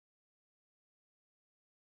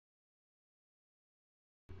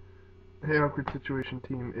Hey, Awkward Situation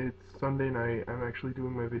team, it's Sunday night. I'm actually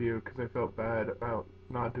doing my video because I felt bad about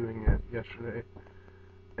not doing it yesterday.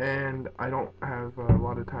 And I don't have a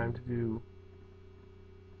lot of time to do...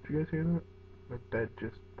 Did you guys hear that? My bed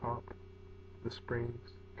just popped. The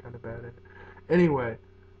spring's kind of bad in it. Anyway,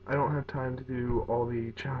 I don't have time to do all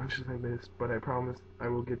the challenges I missed, but I promise I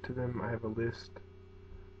will get to them. I have a list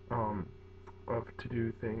um, of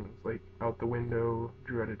to-do things, like out the window,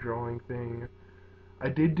 drew out a drawing thing. I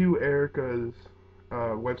did do Erica's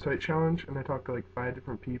website challenge, and I talked to like 5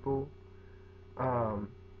 different people. Um,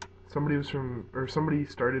 somebody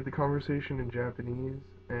started the conversation in Japanese,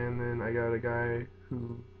 and then I got a guy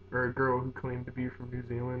or a girl who claimed to be from New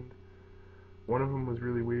Zealand. One of them was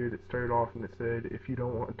really weird. It started off and it said, "If you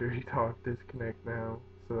don't want dirty talk, disconnect now."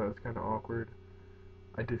 So that was kind of awkward.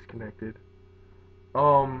 I disconnected.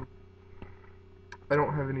 Um, I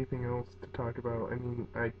don't have anything else to talk about. I mean,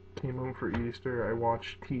 I came home for Easter. I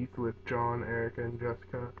watched Teeth with John, Erica, and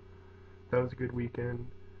Jessica. That was a good weekend.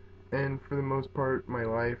 And for the most part, my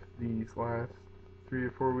life these last 3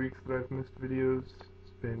 or 4 weeks that I've missed videos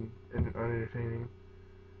has been unentertaining.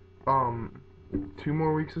 2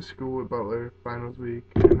 more weeks of school at Butler, finals week,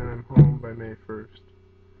 and then I'm home by May 1st.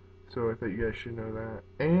 So I thought you guys should know that.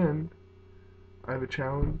 And I have a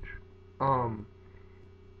challenge. Um,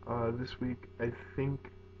 this week I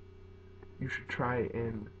think you should try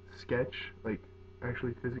and sketch, like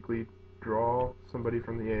actually physically draw somebody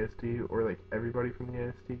from the AST or like everybody from the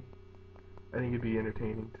AST. I think it'd be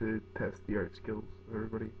entertaining to test the art skills of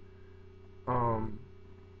everybody. Um,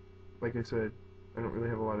 like I said, I don't really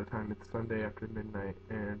have a lot of time. It's Sunday after midnight,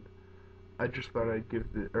 and I just thought I'd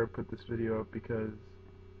put this video up because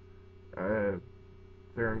there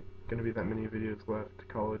aren't going to be that many videos left.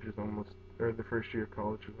 College is almost, or the first year of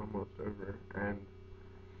college is almost over, and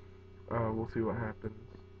we'll see what happens.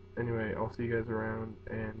 Anyway, I'll see you guys around,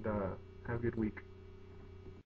 and have a good week.